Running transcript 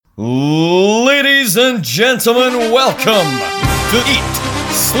Ladies and gentlemen, welcome to Eat,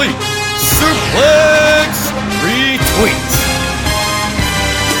 Sleep, Suplex, Retweet.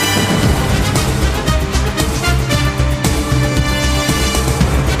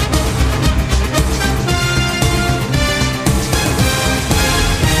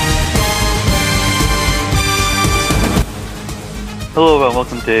 Hello and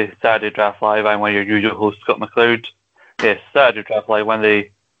welcome to Saturday Draft Live. I'm one of your usual hosts, Scott McLeod. Yes, Saturday Draft Live, one of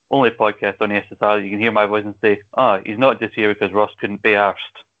the only podcast on the SSR. You can hear my voice and say, he's not just here because Ross couldn't be arsed.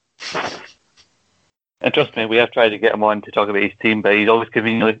 And trust me, we have tried to get him on to talk about his team, but he's always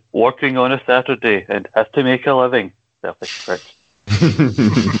conveniently working on a Saturday and has to make a living. Selfish prick.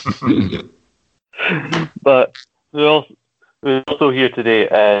 But we're also here today,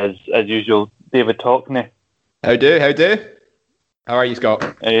 as usual, David Talkney. How do? How are you,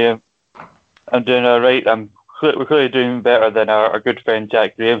 Scott? I'm doing all right. We're clearly doing better than our good friend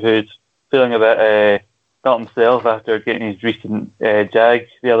Jack Graham, who's feeling a bit not himself after getting his recent jag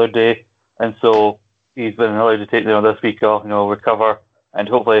the other day, and so he's been allowed to take this week off, recover, and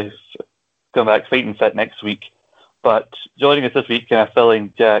hopefully come back fighting fit next week. But joining us this week, kind of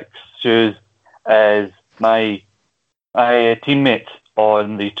filling Jack's shoes, as my teammate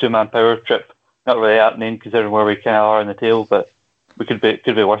on the two-man power trip. Not really happening considering where we kind of are in the table, but we could be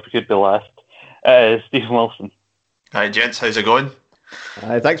worse. We could be last. Stephen Wilson. Hi gents, how's it going?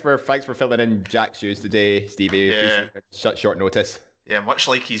 Thanks for filling in Jack's shoes today, Stevie. Yeah. Short notice. Yeah, much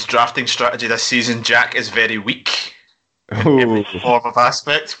like his drafting strategy this season, Jack is very weak in every form of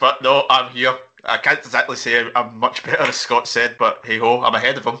aspect. But no, I'm here. I can't exactly say I'm much better, as Scott said, but hey ho, I'm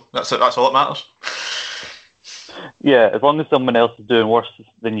ahead of him. That's all that matters. Yeah, as long as someone else is doing worse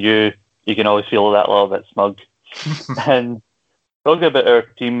than you can always feel that little bit smug. And talking about our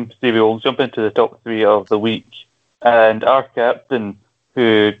team, Stevie, we'll jump into the top three of the week. And our captain,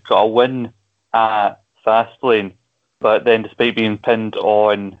 who got a win at Fastlane, but then despite being pinned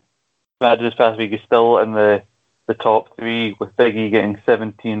on Madden this past week, is still in the top three, with Biggie getting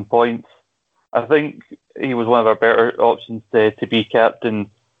 17 points. I think he was one of our better options to be captain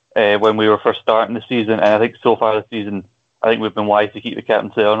when we were first starting the season. And I think so far this season, I think we've been wise to keep the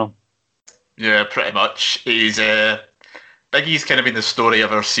captaincy on him. Yeah, pretty much. Biggie's kind of been the story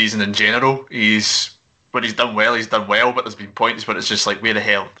of our season in general. When he's done well, but there's been points where it's just like, where the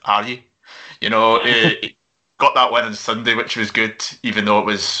hell are you? He got that win on Sunday, which was good, even though it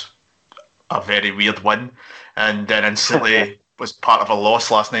was a very weird win, and then instantly was part of a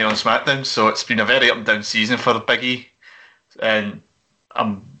loss last night on SmackDown. So it's been a very up and down season for Biggie, and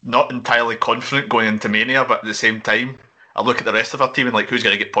I'm not entirely confident going into Mania, but at the same time, I look at the rest of our team and like, who's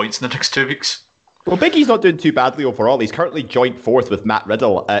going to get points in the next 2 weeks? Well, Biggie's not doing too badly overall. He's currently joint fourth with Matt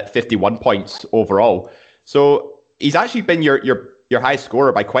Riddle at 51 points overall. So he's actually been your highest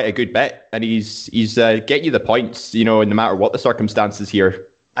scorer by quite a good bit, and he's getting you the points, no matter what the circumstances here.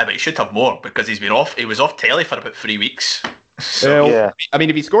 But he should have more because he's been off. He was off telly for about 3 weeks. So yeah. I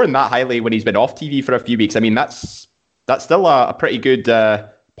mean, if he's scoring that highly when he's been off TV for a few weeks, I mean that's still a pretty good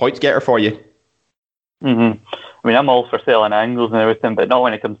points getter for you. Mm-hmm. I mean, I'm all for selling angles and everything, but not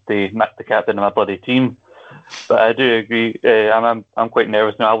when it comes to the captain of my bloody team. But I do agree. I'm quite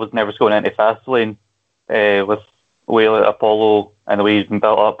nervous now. I was nervous going into Fastlane with the way Apollo and the way he's been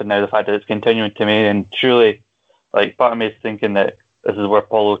built up, and now the fact that it's continuing to me. And truly, like, part of me is thinking that this is where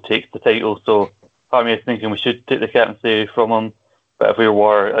Apollo takes the title. So part of me is thinking we should take the captaincy from him. But if we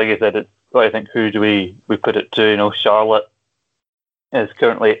were, like I said, it's got to think, who do we put it to? Charlotte is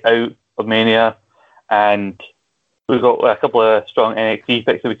currently out of Mania, and we've got a couple of strong NXT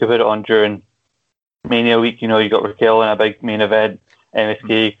picks that we could put it on during Mania week. You got Raquel in a big main event,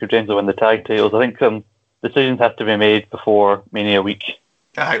 MSK, Credential win the tag titles. I think some decisions have to be made before Mania week.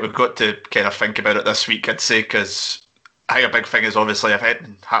 I think we've got to kind of think about it this week, I'd say, because I think a big thing is obviously if it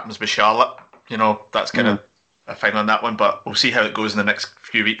happens with Charlotte, that's kind of a thing on that one, but we'll see how it goes in the next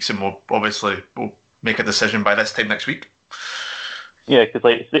few weeks, and we'll make a decision by this time next week. Yeah, because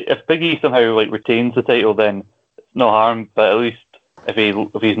if Biggie somehow retains the title, then no harm, but at least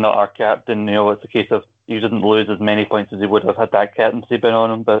if he's not our captain, it's a case of he doesn't lose as many points as he would have had that captaincy been on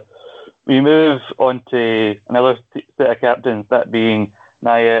him. But we move on to another set of captains, that being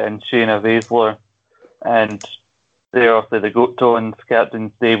Nia and Shayna Baszler, and they're obviously the Goat Tones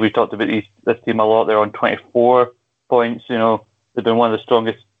captains. We've talked about this team a lot. They're on 24 points. They've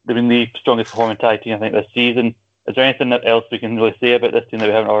been the strongest performing tag team, I think, this season. Is there anything else we can really say about this team that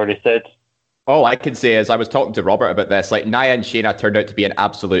we haven't already said? All I can say is I was talking to Robert about this. Nia and Shayna turned out to be an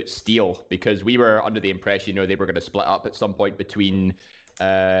absolute steal, because we were under the impression, they were going to split up at some point between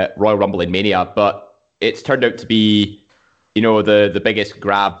Royal Rumble and Mania, but it's turned out to be the biggest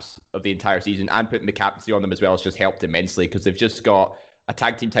grabs of the entire season, and putting the captaincy on them as well has just helped immensely, because they've just got a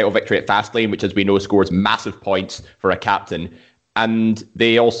tag team title victory at Fastlane, which, as we know, scores massive points for a captain. And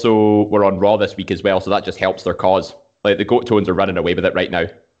they also were on Raw this week as well, so that just helps their cause. Like, the Goat Tones are running away with it right now.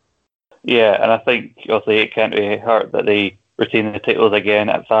 Yeah, and I think obviously it can't really hurt that they retain the titles again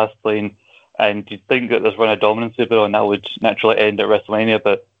at Fastlane. And you'd think that this run of dominance they've been on, that would naturally end at WrestleMania,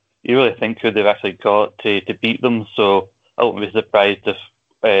 but you really think who they've actually got to beat them. So I wouldn't be surprised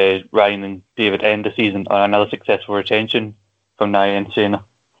if Ryan and David end the season on another successful retention from Nia and Shayna.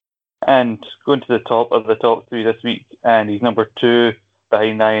 And going to the top of the top 3 this week, and he's number 2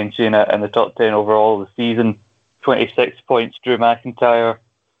 behind Nia and Shayna in the top 10 overall of the season, 26 points, Drew McIntyre.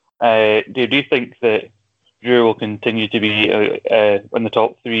 Do you think that Drew will continue to be in the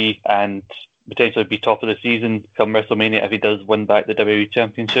top 3 and potentially be top of the season come WrestleMania if he does win back the WWE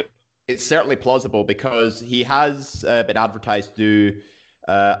Championship? It's certainly plausible, because he has been advertised to do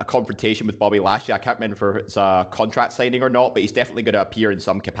a confrontation with Bobby Lashley. I can't remember if it's a contract signing or not, but he's definitely going to appear in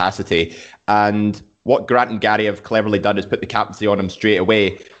some capacity. And what Grant and Gary have cleverly done is put the captaincy on him straight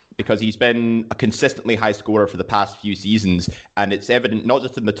away, because he's been a consistently high scorer for the past few seasons, and it's evident not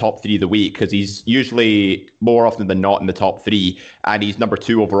just in the top 3 of the week, because he's usually more often than not in the top 3, and he's number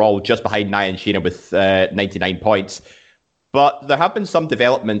 2 overall, just behind Nia and Shayna with 99 points. But there have been some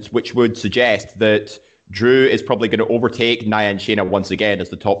developments which would suggest that Drew is probably going to overtake Nia and Shayna once again as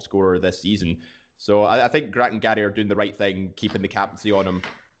the top scorer this season. So I think Grant and Gary are doing the right thing, keeping the captaincy on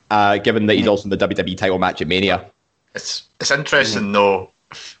him, given that he's also in the WWE title match at Mania. It's interesting, though,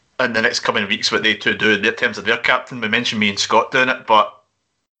 in the next coming weeks what they two do in terms of their captain. We mentioned me and Scott doing it, but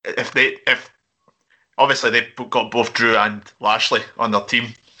if obviously they've got both Drew and Lashley on their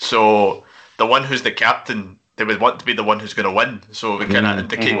team, so the one who's the captain, they would want to be the one who's going to win, so we kind of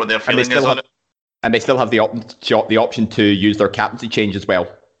indicate what their feeling is on it. And they still have the option to use their captaincy change as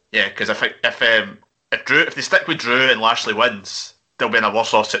well. Yeah, because if they stick with Drew and Lashley wins, they'll be in a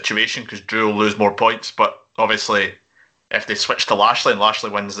worse off situation, because Drew will lose more points. But obviously, if they switch to Lashley and Lashley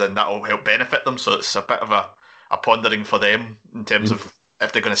wins, then that will help benefit them. So it's a bit of a pondering for them in terms of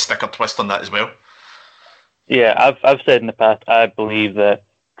if they're going to stick or twist on that as well. Yeah, I've said in the past, I believe that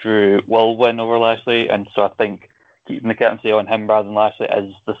Drew will win over Lashley, and so I think keeping the captaincy on him rather than Lashley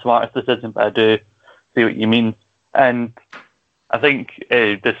is the smartest decision, but I do see what you mean. And I think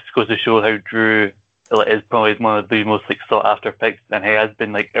this goes to show how Drew is probably one of the most sought after picks, and he has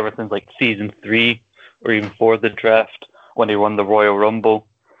been ever since season 3 or even 4 of the draft when he won the Royal Rumble,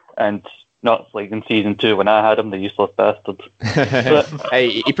 and not in season 2 when I had him, the useless bastard. But,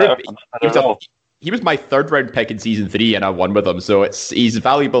 hey, he was my 3rd round pick in season 3, and I won with him, so he's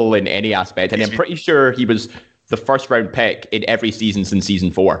valuable in any aspect, and I'm pretty sure he was the 1st round pick in every season since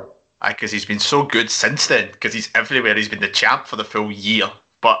season 4. Because he's been so good since then, because he's everywhere. He's been the champ for the full year.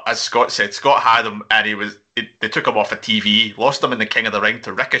 But as Scott said, Scott had him, and they took him off of TV, lost him in the King of the Ring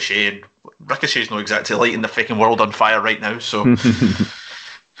to Ricochet, and Ricochet's not exactly lighting the fucking world on fire right now. So, and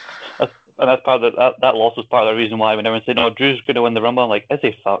that's part of that loss was part of the reason why when everyone said, "No, Drew's going to win the Rumble," I'm like, "Is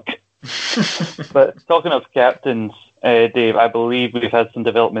he fuck?" But talking of captains, Dave, I believe we've had some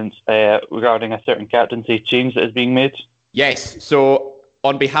developments regarding a certain captaincy change that is being made. Yes. So,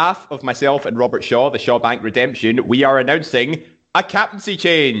 on behalf of myself and Robert Shaw, the Shaw Bank Redemption, we are announcing a captaincy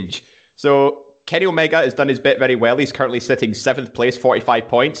change. So Kenny Omega has done his bit very well. He's currently sitting 7th place, 45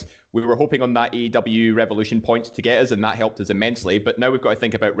 points. We were hoping on that AEW Revolution points to get us, and that helped us immensely. But now we've got to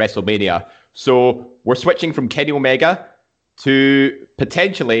think about WrestleMania. So we're switching from Kenny Omega to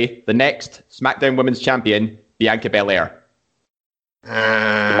potentially the next SmackDown Women's Champion, Bianca Belair. No,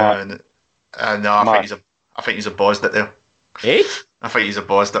 I think he's a boss that there. Eh? I think he's a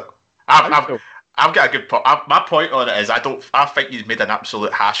boss that. I've got a good point. My point on it is I think he's made an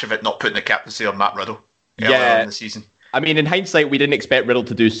absolute hash of it, not putting the captaincy on Matt Riddle earlier in the season. I mean, in hindsight, we didn't expect Riddle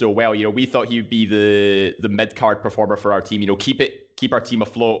to do so well. We thought he'd be the mid-card performer for our team. Keep our team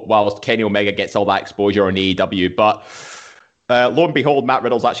afloat whilst Kenny Omega gets all that exposure on AEW. But lo and behold, Matt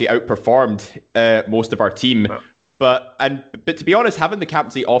Riddle's actually outperformed most of our team. Yeah. But to be honest, having the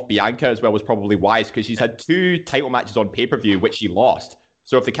captaincy off Bianca as well was probably wise, because she's had 2 title matches on pay-per-view, which she lost.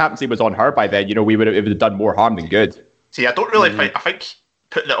 So if the captaincy was on her by then, it would have done more harm than good. See, I don't really think. I think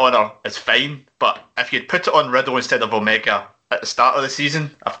putting it on her is fine, but if you'd put it on Riddle instead of Omega at the start of the season,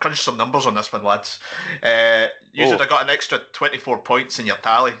 I've crunched some numbers on this one, lads. You should have got an extra 24 points in your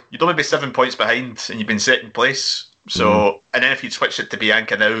tally. You'd only be 7 points behind, and you've been 2nd place. So, and then if you'd switched it to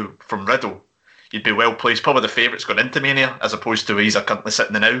Bianca now from Riddle, you'd be well placed. Probably the favourites going into Mania, as opposed to where he's currently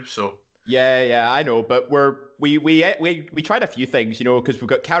sitting now. So. Yeah, I know, but we tried a few things, because we've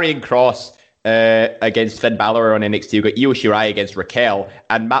got Karrion Kross against Finn Balor on NXT. We've got Io Shirai against Raquel,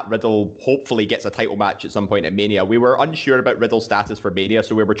 and Matt Riddle hopefully gets a title match at some point at Mania. We were unsure about Riddle's status for Mania,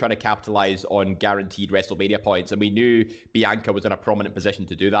 so we were trying to capitalize on guaranteed WrestleMania points, and we knew Bianca was in a prominent position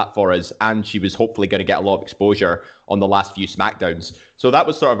to do that for us, and she was hopefully going to get a lot of exposure on the last few SmackDowns. So that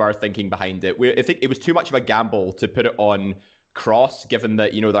was sort of our thinking behind it. I think it was too much of a gamble to put it on Cross, given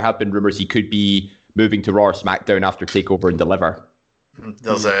that, you know, there have been rumors he could be moving to Raw or SmackDown after TakeOver and Deliver.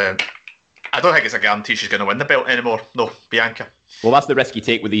 I don't think it's a guarantee she's going to win the belt anymore. No, Bianca. Well, that's the risk you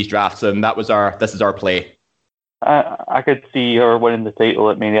take with these drafts, and this is our play. I could see her winning the title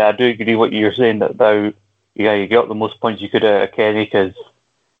at Mania. I do agree what you're saying about, you got the most points you could out of Kenny, because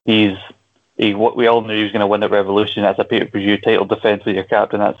what we all knew he was going to win at Revolution. That's a pay-per-view title defense with your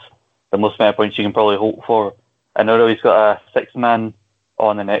captain. That's the most amount of points you can probably hope for. I know he's got a 6-man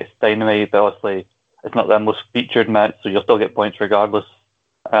on the next Dynamite, but obviously it's not the most featured match, so you'll still get points regardless.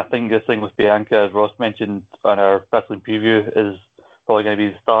 I think this thing with Bianca, as Ross mentioned on our wrestling preview, is probably going to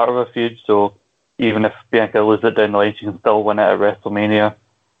be the start of a feud. So even if Bianca loses it down the line, she can still win it at WrestleMania.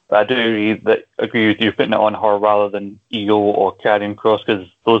 But I do agree with you putting it on her rather than Io or Karrion Kross, because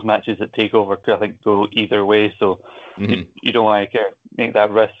those matches at TakeOver could, I think, go either way. So you don't want to make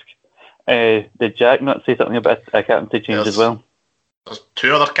that risk. Did Jack not say something about a captaincy change as well? There's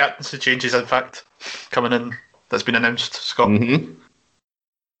 2 other captaincy changes, in fact, coming in that's been announced, Scott. Mm-hmm.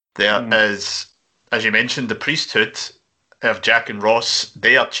 There is, as you mentioned, the priesthood of Jack and Ross.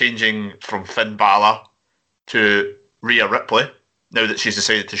 They are changing from Finn Balor to Rhea Ripley now that she's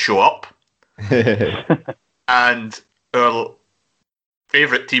decided to show up. And our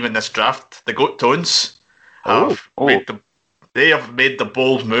favourite team in this draft, the Goat Tones, have made the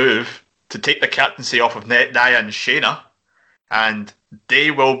bold move to take the captaincy off of Nia and Shayna, and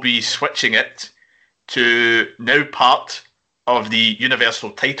they will be switching it to now part of the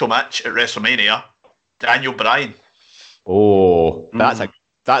Universal title match at WrestleMania, Daniel Bryan. Oh, that's a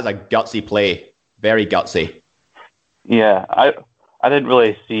gutsy play. Very gutsy. Yeah, I didn't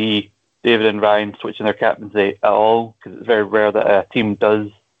really see David and Ryan switching their captaincy at all, because it's very rare that a team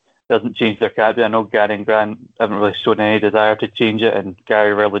doesn't change their captain. I know Gary and Grant haven't really shown any desire to change it, and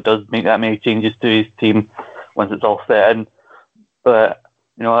Gary rarely does make that many changes to his team once it's all set in. But,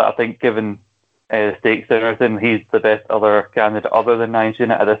 you know, I think given the stakes and everything, he's the best other candidate other than Nia Jax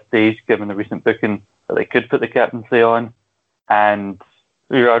at this stage, given the recent booking that they could put the captaincy on. And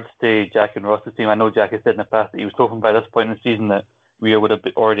with regards to Jack and Ross's team, I know Jack has said in the past that he was hoping by this point in the season that Rhea would have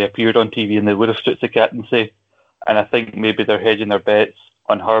already appeared on TV and they would have stripped the captaincy. And I think maybe they're hedging their bets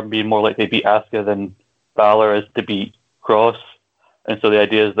on her being more likely to beat Asuka than Balor is to beat Cross. And so the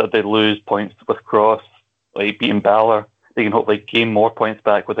idea is that they lose points with Cross, like beating Balor. They can hopefully gain more points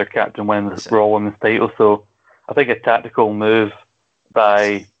back with their captain winning the Raw Women's title. So I think a tactical move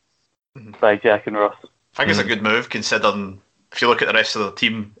by Jack and Ross. I think it's a good move, considering if you look at the rest of the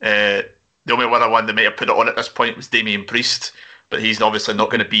team, the only other one that may have put it on at this point was Damian Priest, but he's obviously not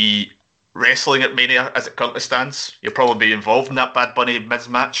going to be wrestling at Mania as it currently stands. He'll probably be involved in that Bad Bunny Miz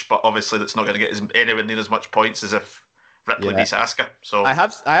match, but obviously that's not going to get anywhere near as much points as if Ripley beats Asuka. So I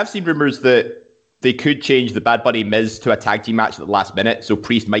have seen rumours that they could change the Bad Bunny Miz to a tag team match at the last minute, so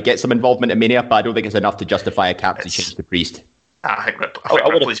Priest might get some involvement in Mania, but I don't think it's enough to justify a captaincy change to Priest. I think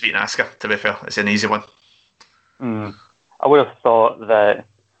Ripley's beating Asuka, to be fair. It's an easy one. I would have thought that,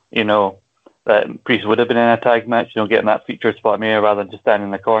 that Priest would have been in a tag match, getting that featured spot at Mania rather than just standing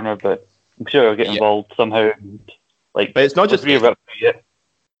in the corner, but I'm sure he'll get involved somehow. But it's not just Rhea Ripley,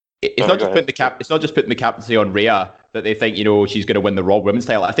 It's not just putting the captaincy on Rhea that they think, she's going to win the Raw Women's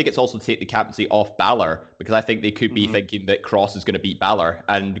title. I think it's also to take the captaincy off Balor, because I think they could be thinking that Cross is going to beat Balor,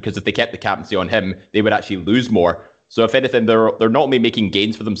 and because if they kept the captaincy on him, they would actually lose more. So if anything, they're not only making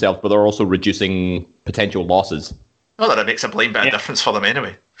gains for themselves, but they're also reducing potential losses. Well, that makes a blind bit of difference for them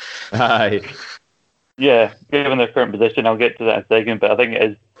anyway. Aye. Yeah, given their current position, I'll get to that in a second, but I think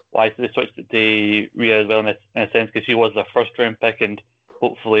it is wise they switched it to Rhea as well in a sense, because she was their first round pick, and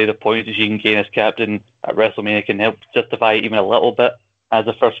hopefully the points that she can gain as captain at WrestleMania can help justify even a little bit as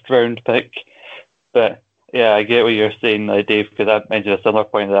a first round pick. But yeah, I get what you're saying, Dave, because I mentioned a similar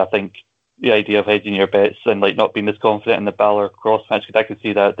point that I think the idea of hedging your bets and not being as confident in the Balor Cross match, because I can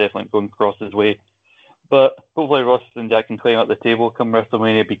see that definitely going Cross's way. But hopefully Ross and Jack can climb up the table come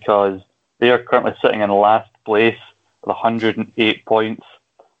WrestleMania, because they are currently sitting in last place with 108 points,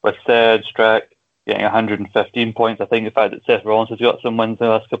 with Serge Strack getting 115 points. I think the fact that Seth Rollins has got some wins in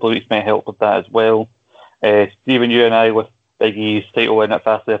the last couple of weeks may help with that as well. Stephen, you and I, with Big E's title win at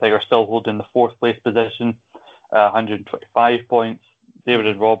Fastlane, I think are still holding the fourth place position, 125 points. David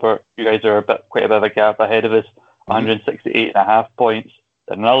and Robert, you guys are quite a bit of a gap ahead of us, 168.5 points.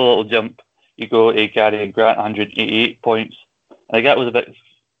 Then another little jump. you go to Gary and Grant, 188 points. And the gap was a bit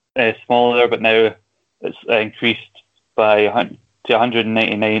smaller, but now it's increased by to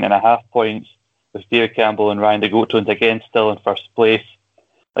 199.5 points, with David Campbell and Ryan DeGotones again still in first place.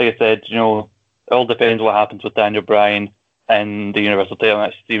 Like I said, it all depends what happens with Daniel Bryan and the Universal title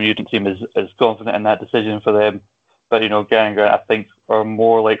match. Steven Mutant team is confident in that decision for them. But, Gary and Grant, I think, are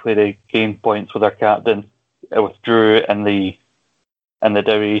more likely to gain points with their captain, with Drew in the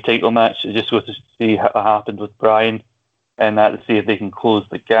WWE title match. It just goes to see what happens with Bryan and that, to see if they can close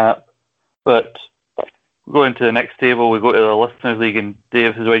the gap. But going to the next table, we go to the Listeners League, and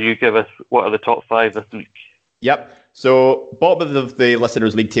Dave, this is where you give us what are the top 5 this week. Yep. So bottom of the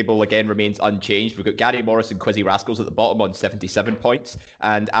Listeners League table again remains unchanged. We've got Gary Morris and Quizzy Rascals at the bottom on 77 points,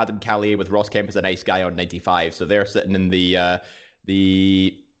 and Adam Callier with Ross Kemp as a nice guy on 95. So they're sitting in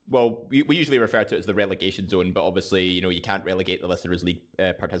we usually refer to it as the relegation zone, but obviously, you can't relegate the Listeners League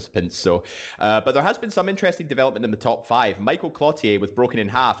participants. So, but there has been some interesting development in the top 5. Michael Cloutier with Broken in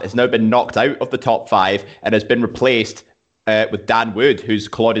Half has now been knocked out of the top 5 and has been replaced with Dan Wood, who's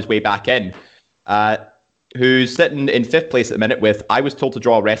clawed his way back in. Who's sitting in 5th place at the minute with I was told to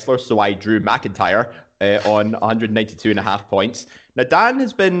draw a wrestler, so I drew McIntyre on 192.5 points. Now, Dan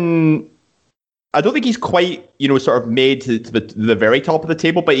has been, I don't think he's quite, sort of made to the very top of the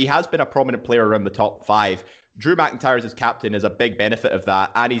table, but he has been a prominent player around the top 5. Drew McIntyre as his captain is a big benefit of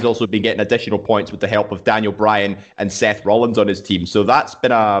that, and he's also been getting additional points with the help of Daniel Bryan and Seth Rollins on his team. So that's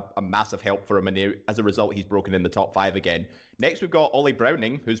been a massive help for him, and as a result, he's broken in the top 5 again. Next, we've got Ollie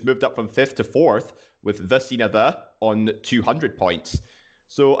Browning, who's moved up from 5th to 4th with The Cena The on 200 points.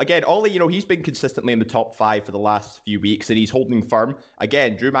 So again, Ollie, he's been consistently in the top 5 for the last few weeks, and he's holding firm.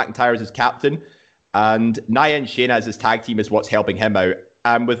 Again, Drew McIntyre is his captain, and Nia and Shayna as his tag team is what's helping him out.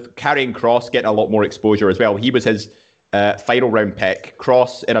 And with Karrion Kross getting a lot more exposure as well, he was his final round pick.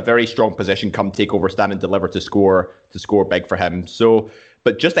 Kross in a very strong position come TakeOver Stand and Deliver to score big for him. So,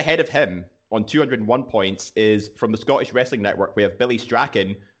 but just ahead of him on 201 points is from the Scottish Wrestling Network. We have Billy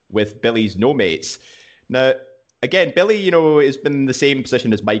Strachan with Billy's No Mates. Now, again, Billy, has been in the same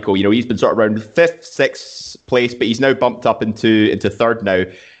position as Michael. He's been sort of around 5th, 6th place, but he's now bumped up into 3rd now.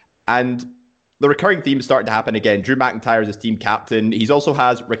 And the recurring theme is starting to happen again. Drew McIntyre is his team captain. He also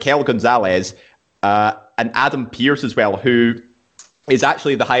has Raquel Gonzalez and Adam Pearce as well, who is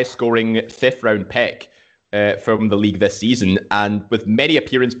actually the highest scoring 5th round pick from the league this season. And with many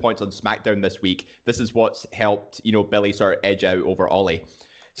appearance points on SmackDown this week, this is what's helped, Billy sort of edge out over Ollie.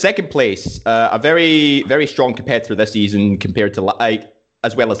 2nd place, a very, very strong competitor this season compared to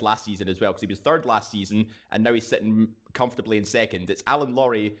as well as last season as well, because he was 3rd last season, and now he's sitting comfortably in 2nd. It's Alan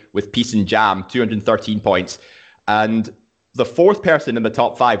Laurie with Peace and Jam, 213 points. And the 4th person in the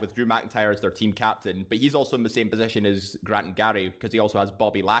top 5 with Drew McIntyre as their team captain, but he's also in the same position as Grant and Gary, because he also has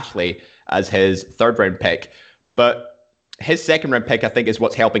Bobby Lashley as his 3rd round pick. But his 2nd round pick, I think, is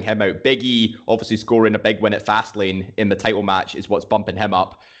what's helping him out. Big E obviously scoring a big win at Fastlane in the title match is what's bumping him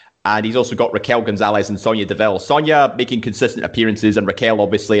up. And he's also got Raquel Gonzalez and Sonya Deville. Sonya making consistent appearances, and Raquel,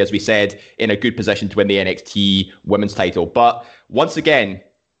 obviously, as we said, in a good position to win the NXT women's title. But once again,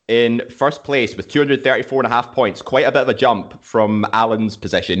 in 1st place with 234.5 points, quite a bit of a jump from Alan's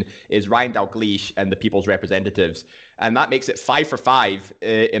position, is Ryan Dalglish and the People's Representatives. And that makes it 5 for 5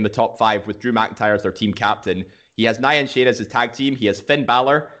 in the top 5 with Drew McIntyre as their team captain. He has Nia and Shayna as his tag team. He has Finn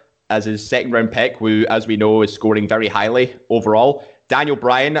Balor as his 2nd round pick, who, as we know, is scoring very highly overall. Daniel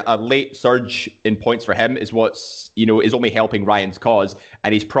Bryan, a late surge in points for him is what's, is only helping Ryan's cause.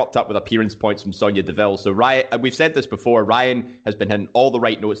 And he's propped up with appearance points from Sonya Deville. So Ryan, and we've said this before, Ryan has been hitting all the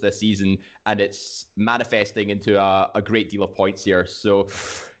right notes this season, and it's manifesting into a great deal of points here. So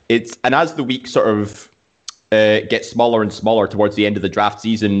and as the week sort of gets smaller and smaller towards the end of the draft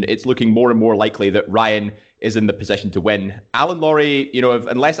season, it's looking more and more likely that Ryan is in the position to win. Alan Laurie,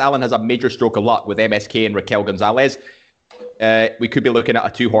 unless Alan has a major stroke of luck with MSK and Raquel Gonzalez, we could be looking at a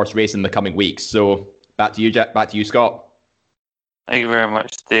 2-horse race in the coming weeks. So back to you, Jack. Back to you, Scott. Thank you very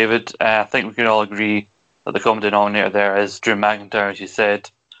much, David. I think we can all agree that the common denominator there is Drew McIntyre, as you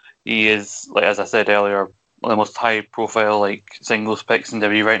said. He is, as I said earlier, one of the most high-profile singles picks in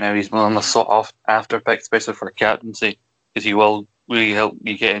WWE right now. He's one of the sought-after picks, especially for captaincy, because he will really help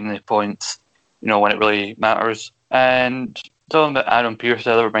you get in the points, when it really matters. And talking about Adam Pearce,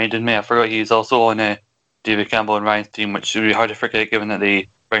 that reminded me, I forgot he's also on David Campbell and Ryan's team, which would be hard to forget given that they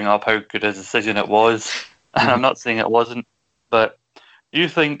bring up how good a decision it was. And I'm not saying it wasn't, but do you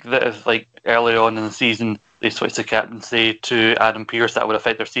think that if early on in the season they switched the captaincy to Adam Pearce, that would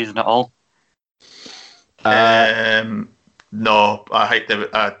affect their season at all? No,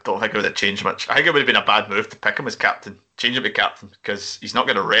 I don't think it would have changed much. I think it would have been a bad move to pick him as captain, change him to captain, because he's not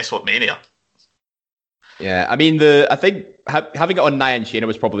going to wrestle at Mania. Yeah, I mean, I think having it on Nia and Shayna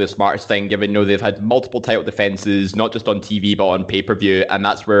was probably the smartest thing, given they've had multiple title defenses, not just on TV but on pay per view, and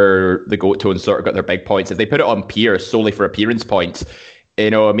that's where the Goat Tones sort of got their big points. If they put it on Pierce solely for appearance points, I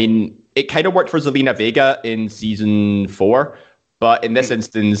mean, it kind of worked for Zelina Vega in season 4, but in this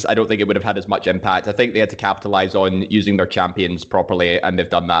instance, I don't think it would have had as much impact. I think they had to capitalize on using their champions properly, and they've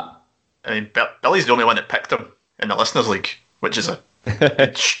done that. I mean, Billy's the only one that picked him in the Listeners League, which is a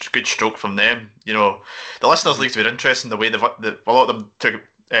good stroke from them. The Listeners League's been interesting. The way a lot of them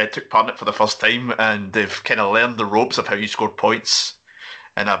took part in it for the first time, and they've kind of learned the ropes of how you score points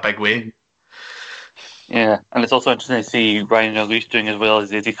in a big way. Yeah, and it's also interesting to see Ryan Elise doing as well. As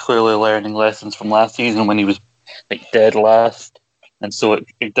he's clearly learning lessons from last season when he was dead last, and so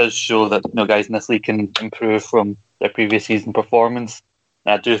it does show that guys in this league can improve from their previous season performance.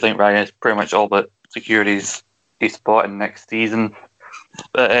 And I do think Ryan is pretty much all but secured his spot in next season.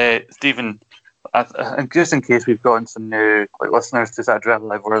 But Stephen, just in case we've gotten some new listeners to that Draft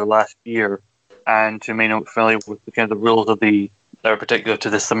Live over the last year, and who may not be familiar with the kind of the rules of that are particular to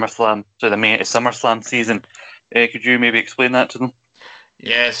the SummerSlam, so the main SummerSlam season, could you maybe explain that to them?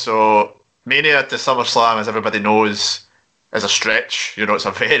 Yeah, so Mania to SummerSlam, as everybody knows, is a stretch. It's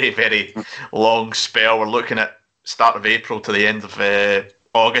a very, very long spell. We're looking at start of April to the end of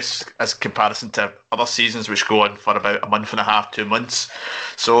August as comparison to other seasons which go on for about a month and a half, 2 months.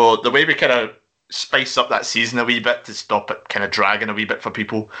 So the way we kind of spice up that season a wee bit to stop it kind of dragging a wee bit for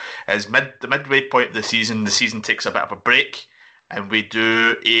people is the midway point of the season takes a bit of a break, and we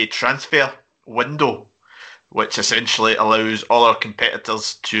do a transfer window, which essentially allows all our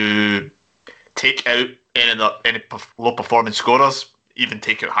competitors to take out any low performing scorers, even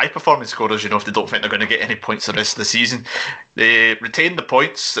take out high performing scorers, if they don't think they're going to get any points the rest of the season. They retain the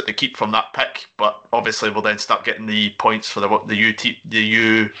points that they keep from that pick, but obviously will then start getting the points for the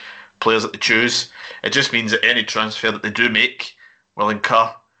U players that they choose. It just means that any transfer that they do make will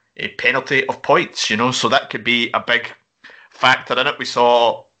incur a penalty of points, so that could be a big factor in it. We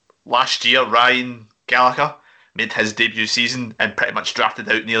saw last year Ryan Gallagher made his debut season and pretty much drafted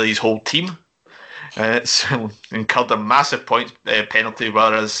out nearly his whole team. So incurred a massive point penalty,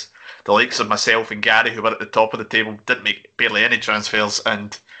 whereas the likes of myself and Gary, who were at the top of the table, didn't make barely any transfers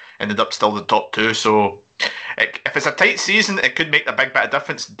and ended up still the top 2. So if it's a tight season, it could make a big bit of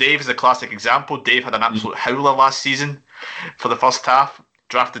difference. Dave is a classic example. Dave had an absolute howler last season for the first half,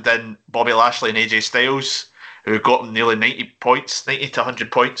 drafted in Bobby Lashley and AJ Styles, who got him nearly 90 to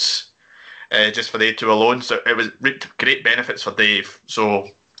 100 points just for the two alone. So it was great benefits for Dave. So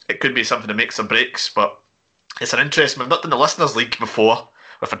it could be something that makes or breaks, but it's an interesting. We've not done the Listeners League before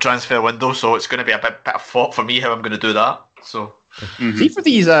with a transfer window, so it's going to be a bit of thought for me how I'm going to do that. So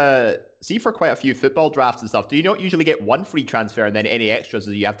see for quite a few football drafts and stuff, do you not usually get one free transfer and then any extras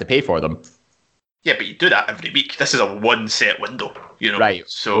that you have to pay for them? Yeah, but you do that every week. This is a one set window, Right.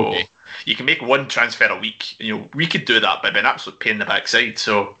 So okay. You can make one transfer a week. We could do that, but it'd be an absolute pain in the backside.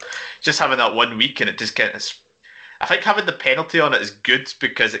 So just having that 1 week, and it just kind of, I think having the penalty on it is good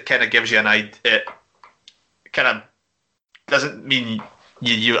because it kind of gives you an idea. It kind of doesn't mean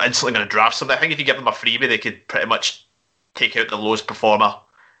you're instantly going to draft something. I think if you give them a freebie, they could pretty much take out the lowest performer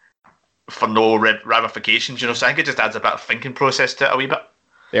for no ramifications. So I think it just adds a bit of thinking process to it a wee bit.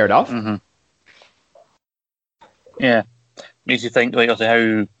 Fair enough. Mm-hmm. Yeah, makes you think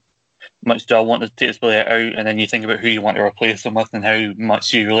how much do I want to take this player out, and then you think about who you want to replace them with, and how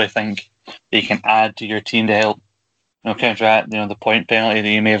much you really think they can add to your team to help counteract the point penalty that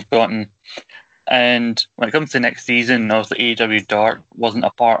you may have gotten. And when it comes to next season, obviously AEW Dark wasn't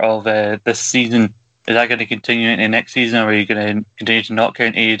a part of this season. Is that going to continue into next season, or are you going to continue to not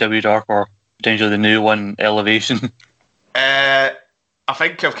count AEW Dark or potentially the new one, Elevation? I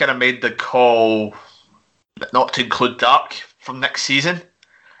think I've kind of made the call not to include Dark from next season,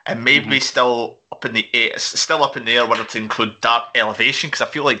 and maybe still up in the air whether to include Dark Elevation, because I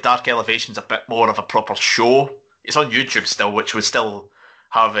feel like Dark Elevation's a bit more of a proper show. It's on YouTube still, which would still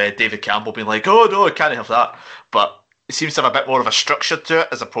have David Campbell being like, "Oh no, I can't have that," but it seems to have a bit more of a structure to it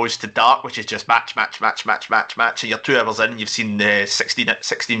as opposed to Dark, which is just match, and you're 2 hours in and you've seen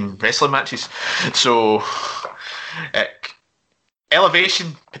 16 wrestling matches. So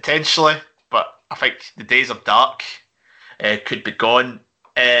Elevation potentially, but I think the days of Dark could be gone.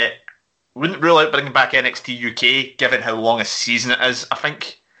 Wouldn't rule out bringing back NXT UK, given how long a season it is. I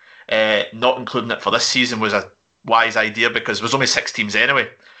think not including it for this season was a wise idea because there was only 6 teams anyway.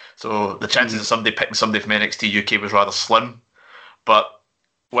 So the chances of somebody picking somebody from NXT UK was rather slim. But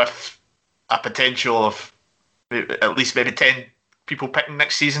with a potential of at least maybe 10 people picking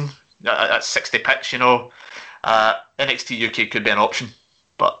next season, that's 60 picks, NXT UK could be an option.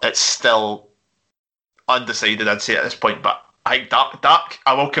 But it's still undecided, I'd say at this point. But I think Dark,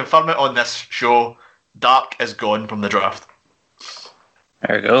 I will confirm it on this show. Dark is gone from the draft.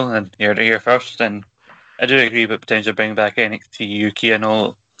 There we go, and you're here first. And I do agree about potentially bringing back NXT UK. I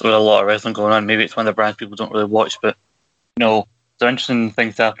know there's a lot of wrestling going on. Maybe it's one of the brands people don't really watch, but there are interesting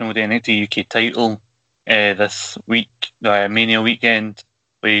things happening with the NXT UK title this week, Mania weekend.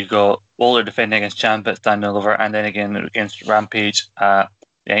 We got Waller defending against Ciampa at Stand and Deliver, and then again against Rampage at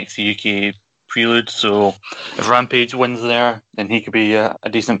the NXT UK Prelude. So if Rampage wins there, then he could be a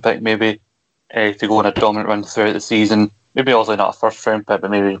decent pick maybe to go on a dominant run throughout the season. Maybe also not a first round pick, but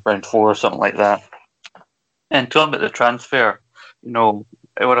maybe round 4 or something like that. And talking about the transfer,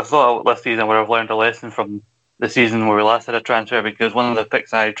 I would have thought this season I would have learned a lesson from the season where we last had a transfer, because one of the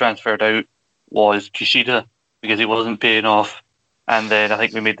picks I transferred out was Kushida because he wasn't paying off. And then I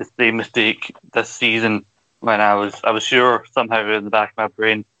think we made the same mistake this season when I was sure somehow in the back of my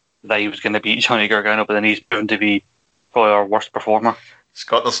brain that he was going to beat Johnny Gargano, but then he's proven to be probably our worst performer.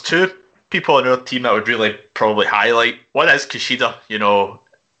 Scott, there's 2 people on our team that I would really probably highlight. One is Kushida.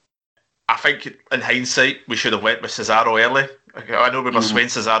 I think in hindsight we should have went with Cesaro early. I know we were swaying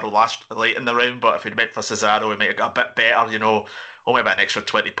Cesaro late in the round, but if we'd went for Cesaro, we might have got a bit better. Only about an extra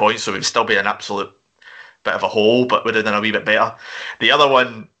 20 points, so we'd still be an absolute bit of a hole, but we'd have done a wee bit better. The other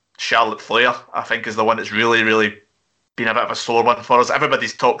one, Charlotte Flair, I think is the one that's really, really been a bit of a sore one for us.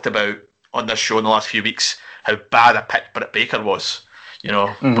 Everybody's talked about on this show in the last few weeks how bad a pick Britt Baker was,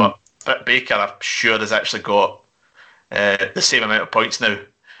 but Britt Baker, I'm sure, has actually got the same amount of points now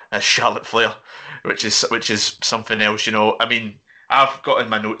as Charlotte Flair, which is something else. I mean, I've got in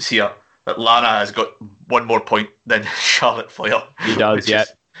my notes here that Lana has got 1 more point than Charlotte Flair. He does,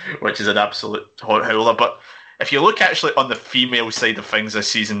 which is an absolute hot howler. But if you look actually on the female side of things this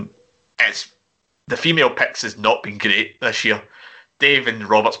season, the female picks has not been great this year. Dave and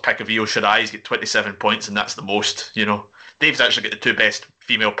Robert's pick of Io Shirai, he's got 27 points, and that's the most. Dave's actually got the 2 best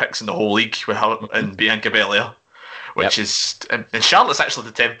female picks in the whole league with her and Bianca Belair, which is, and Charlotte's actually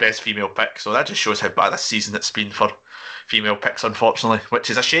the 10th best female pick, so that just shows how bad this season it's been for female picks, unfortunately, which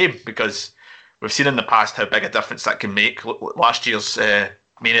is a shame because we've seen in the past how big a difference that can make. Last year's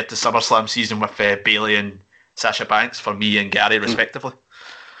Mania to SummerSlam season with Bayley and Sasha Banks for me and Gary respectively.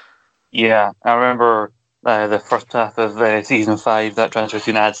 Yeah, I remember the first half of season 5, that transfer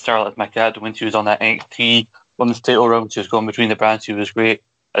season, I had Starlet McAd when she was on that NXT women's title run. She was going between the brands. She was great.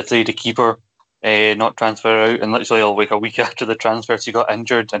 I'd say to keep her, not transfer out, and literally a week after the transfer she got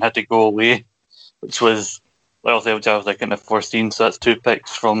injured and had to go away, which was I was like in the 14, so that's 2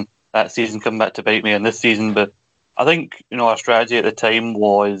 picks from that season coming back to bite me in this season. But I think our strategy at the time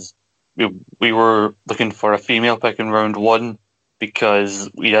was we were looking for a female pick in round 1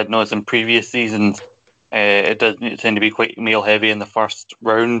 because we had noticed in previous seasons it does tend to be quite male heavy in the first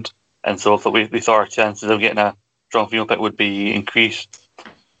round, and so we thought our chances of getting a strong female pick would be increased.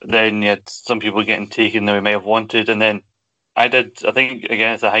 Then you had some people getting taken that we might have wanted, and then I think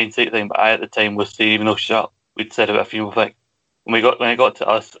again it's a hindsight thing, but I at the time was saying, even though we'd said about a female pick, when it got to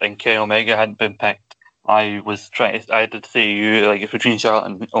us and Kenny Omega hadn't been picked, I had to say to you, like, it's between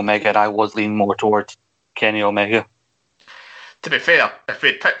Charlotte and Omega, and I was leaning more towards Kenny Omega. To be fair, if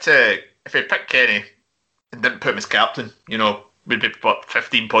we'd picked Kenny and didn't put him as captain, we'd be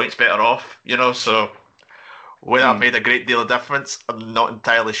 15 points better off, so would that have made a great deal of difference? I'm not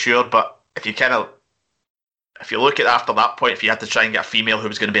entirely sure, but if you look at after that point, if you had to try and get a female who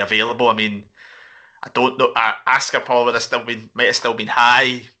was going to be available, I mean, I don't know. Asuka probably might have still been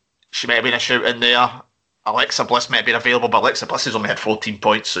high. She might have been a shout in there. Alexa Bliss might have been available, but Alexa Bliss has only had 14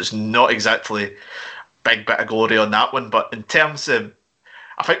 points, so it's not exactly big bit of glory on that one. But in terms of,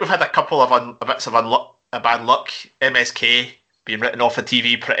 I think we've had a couple of bits of bad luck. MSK being written off of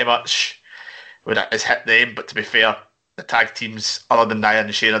TV pretty much has hit them. But to be fair, the tag teams other than Nia and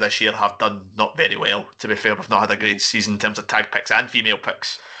Shayna this year have done not very well. To be fair, we've not had a great season in terms of tag picks and female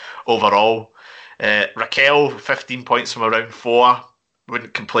picks overall. Raquel, 15 points from around 4.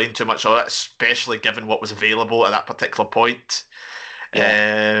 Wouldn't complain too much of it, especially given what was available at that particular point.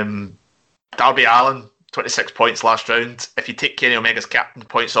 Yeah. Darby Allin, 26 points last round. If you take Kenny Omega's captain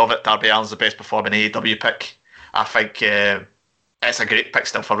points of it, Darby Allin's the best performing AEW pick. I think it's a great pick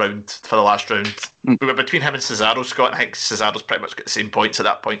still for the last round. We were between him and Cesaro, Scott, and I think Cesaro's pretty much got the same points at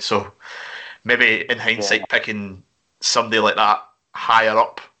that point, so maybe in hindsight picking somebody like that higher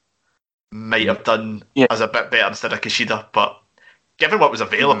up might have done as a bit better instead of Kushida, but given what was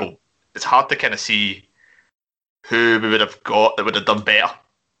available, it's hard to kind of see who we would have got that would have done better.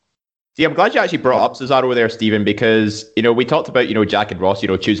 See, I'm glad you actually brought up Cesaro there, Stephen, because, we talked about, Jack and Ross,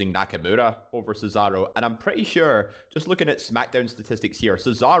 choosing Nakamura over Cesaro. And I'm pretty sure, just looking at SmackDown statistics here,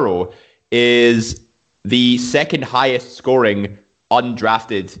 Cesaro is the second highest scoring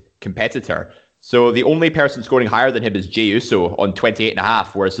undrafted competitor. So the only person scoring higher than him is Jey Uso on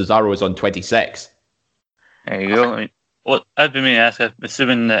 28.5, whereas Cesaro is on 26. There you go. Well, I'd be meaning to ask, I'm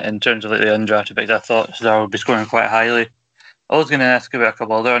assuming that in terms of like the undrafted picks, I thought Cesaro would be scoring quite highly. I was going to ask about a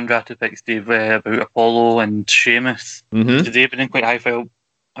couple other undrafted picks, Steve, about Apollo and Sheamus. Mm-hmm. They've been in quite high profile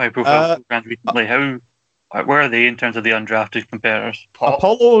programs recently. Where are they in terms of the undrafted competitors?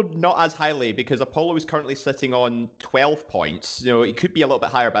 Apollo, not as highly, because Apollo is currently sitting on 12 points. It could be a little bit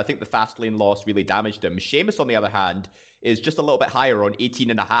higher, but I think the Fastlane loss really damaged him. Sheamus, on the other hand, is just a little bit higher on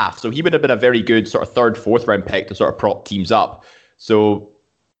 18.5. So he would have been a very good sort of third, fourth round pick to sort of prop teams up. So,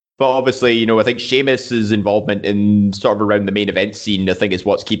 but obviously, I think Sheamus's involvement in sort of around the main event scene, I think, is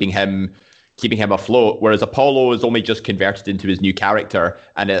what's keeping him afloat. Whereas Apollo is only just converted into his new character,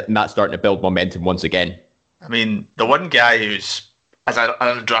 and that's starting to build momentum once again. I mean, the one guy who's, as an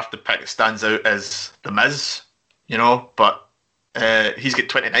undrafted pick, stands out is The Miz, but he's got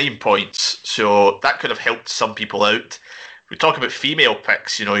 29 points, so that could have helped some people out. If we talk about female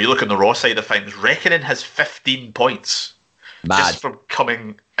picks, you look on the Raw side of things, Reckoning has 15 points. Mad. Just from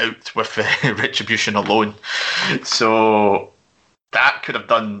coming out with Retribution alone. So that could have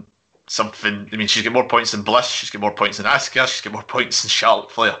done something. I mean, she's got more points than Bliss, she's got more points than Asuka, she's got more points than Charlotte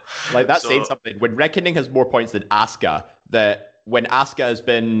Flair. Like, that's saying something. When Reckoning has more points than Asuka, when Asuka has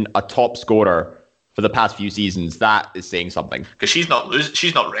been a top scorer for the past few seasons, that is saying something. Because she's not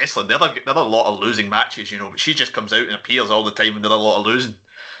wrestling. They're a lot of losing matches, but she just comes out and appears all the time and they're a lot of losing.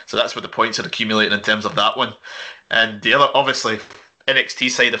 So that's what the points are accumulating in terms of that one. And the other, obviously, NXT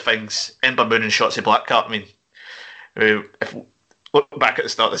side of things, Ember Moon and Shotzi Blackheart. I mean, if look back at the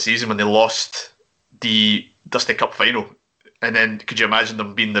start of the season when they lost the Dusty Cup final, and then could you imagine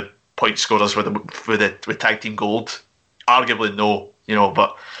them being the point scorers with Tag Team Gold? Arguably no,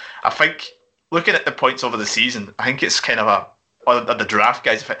 but I think looking at the points over the season, I think it's kind of the draft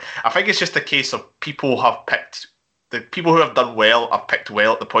guys. I think it's just a case of people who have done well have picked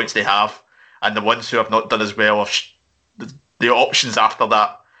well at the points they have, and the ones who have not done as well, the options after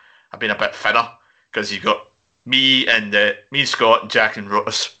that have been a bit thinner, because you've got me and Scott and Jack and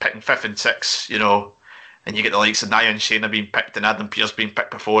Rotus picking 5th and 6th, and you get the likes of Nia and Shayna being picked and Adam Pearce being picked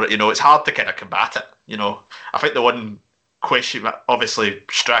before it. It's hard to kind of combat it. I think the one question, obviously,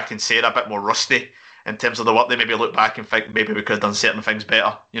 Strack and Sarah a bit more rusty in terms of the work. They maybe look back and think maybe we could have done certain things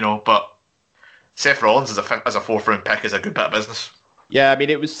better, but Seth Rollins as a 4th round pick is a good bit of business. Yeah, I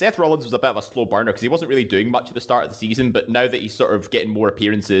mean, Seth Rollins was a bit of a slow burner because he wasn't really doing much at the start of the season, but now that he's sort of getting more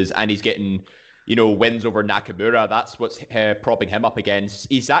appearances and he's getting, wins over Nakamura, that's what's propping him up against.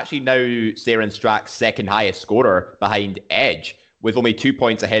 He's actually now Sarah and Strack's second highest scorer behind Edge, with only 2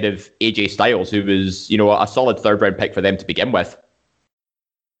 points ahead of AJ Styles, who was, a solid 3rd round pick for them to begin with.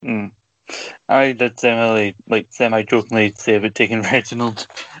 I did semi-jokingly say about taking Reginald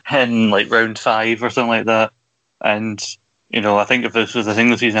in round 5 or something like that, and I think if this was a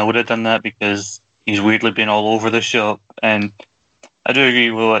single season, I would have done that because he's weirdly been all over the shop. And I do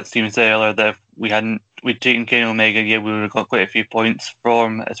agree with what Steven said earlier that if we'd taken Kenny Omega, we would have got quite a few points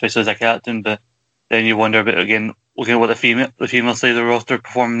from, especially as a captain. But then you wonder about, again, looking at what the female side of the roster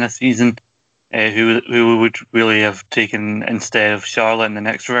performing this season, who would really have taken instead of Charlotte in the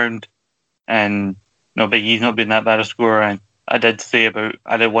next round. And Big E's not been that bad a scorer. And I did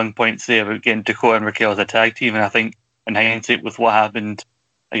 1 point say about getting Dakota and Raquel as a tag team, and I think in hindsight with what happened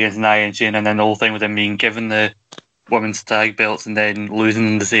against Nia and Shane, and then the whole thing with them being given the women's tag belts and then losing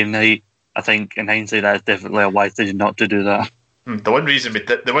them the same night, I think in hindsight that is definitely a wise decision not to do that. The one reason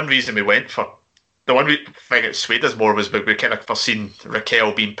we went for the one thing that swayed us more was we kind of foreseen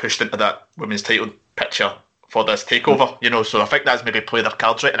Raquel being pushed into that women's title picture for this takeover, so I think that's maybe played their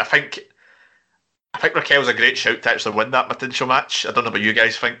cards right, and I think Raquel's a great shout to actually win that potential match. I don't know what you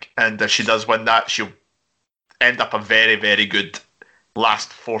guys think, and if she does win that, she'll end up a very, very good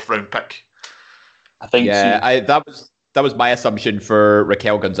last 4th round pick. I think. Yeah, that was my assumption for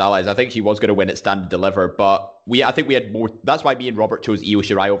Raquel Gonzalez. I think she was going to win at Stand and Deliver, but I think we had more. That's why me and Robert chose Io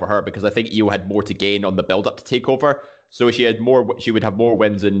Shirai over her, because I think Io had more to gain on the build up to Takeover. So she would have more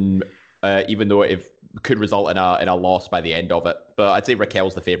wins, and even though it could result in a loss by the end of it. But I'd say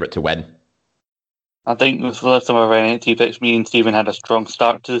Raquel's the favourite to win. I think with some of our NXT picks, me and Stephen had a strong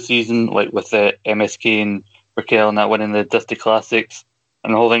start to the season, with the MSK and Raquel and that winning the Dusty Classics,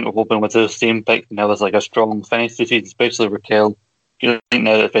 and the whole thing we're hoping with those same picks, and that was a strong finish to the season, especially Raquel. You think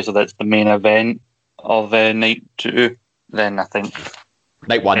now that especially that's the main event of night 2, then I think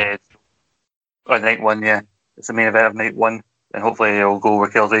night 1. Night 1, yeah, it's the main event of night 1, and hopefully it'll go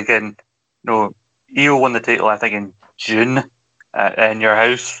Raquel's again. Io won the title I think in June in your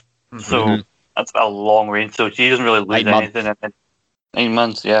house, so that's a long reign. So she doesn't really lose 9 months. anything in 9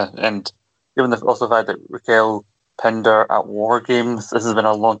 months, yeah. And given the also fact that Raquel pinned her at War Games, this has been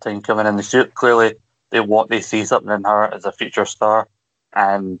a long time coming in the shoot. Clearly, they see something in her as a future star,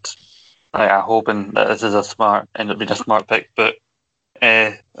 and I'm hoping that this is end up being a smart pick. But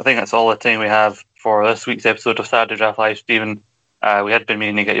I think that's all the time we have for this week's episode of Saturday Draft Live, Stephen. We had been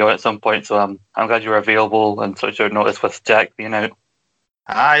meaning to get you on at some point, so I'm glad you were available and such short notice with Jack being out.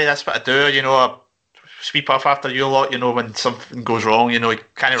 Aye, that's what I do. I sweep off after you a lot. When something goes wrong, you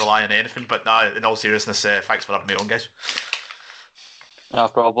can't rely on anything. But nah, in all seriousness, thanks for having me on, guys. No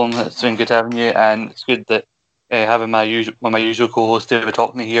problem. It's been good having you, and it's good that having my usual co-host David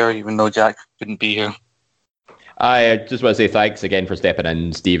Hockney here, even though Jack couldn't be here. I just want to say thanks again for stepping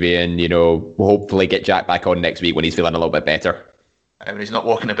in, Stevie, and we'll hopefully get Jack back on next week when he's feeling a little bit better. When he's not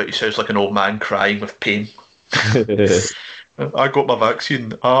walking about his house like an old man crying with pain. I got my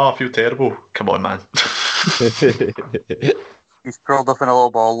vaccine. I feel terrible. Come on, man. He's curled up in a little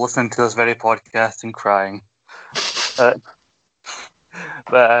ball listening to this very podcast and crying. But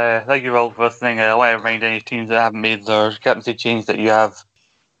thank you all for listening. I want to remind any teams that haven't made their captaincy change that you have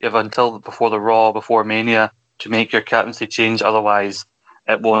until before the Raw, before Mania, to make your captaincy change. Otherwise,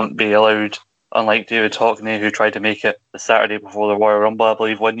 it won't be allowed. Unlike David Hockney, who tried to make it the Saturday before the Royal Rumble, I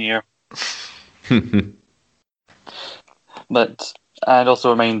believe, 1 year. But I'd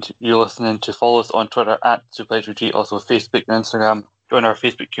also remind you listening to follow us on Twitter at Suplex Retreat, also Facebook and Instagram. Join our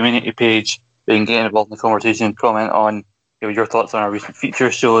Facebook community page. You can get involved in the conversation, comment on your thoughts on our recent feature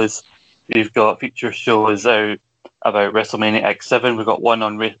shows. We've got feature shows out about WrestleMania X7. We've got one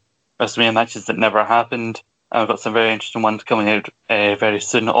on WrestleMania matches that never happened. And we've got some very interesting ones coming out very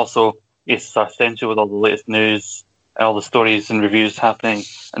soon. Also, Aces Are Essential with all the latest news and all the stories and reviews happening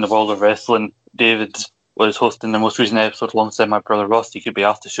in the world of wrestling. David was hosting the most recent episode alongside my brother Ross. He could be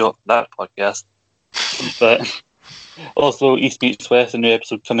asked to show up for that podcast. But also, East Meets West, a new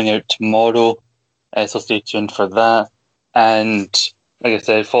episode coming out tomorrow. So stay tuned for that. And like I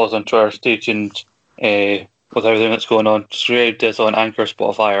said, follow us on Twitter. Stay tuned with everything that's going on. Subscribe to us on Anchor,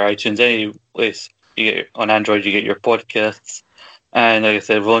 Spotify, or iTunes. Any place you get on Android, you get your podcasts. And like I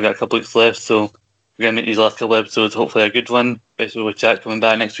said, we've only got a couple weeks left, so we're going to make these last couple episodes hopefully a good one, basically with Jack coming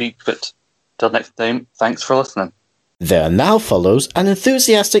back next week. But till next time, thanks for listening. There now follows an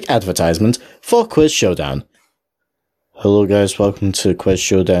enthusiastic advertisement for Quiz Showdown. Hello guys, welcome to Quiz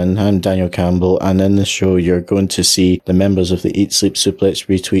Showdown. I'm Daniel Campbell, and in this show you're going to see the members of the Eat Sleep Suplex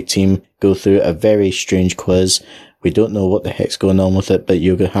Retweet team go through a very strange quiz. We don't know what the heck's going on with it, but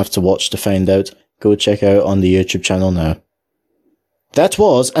you're going to have to watch to find out. Go check out on the YouTube channel now. That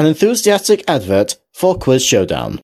was an enthusiastic advert for Quiz Showdown.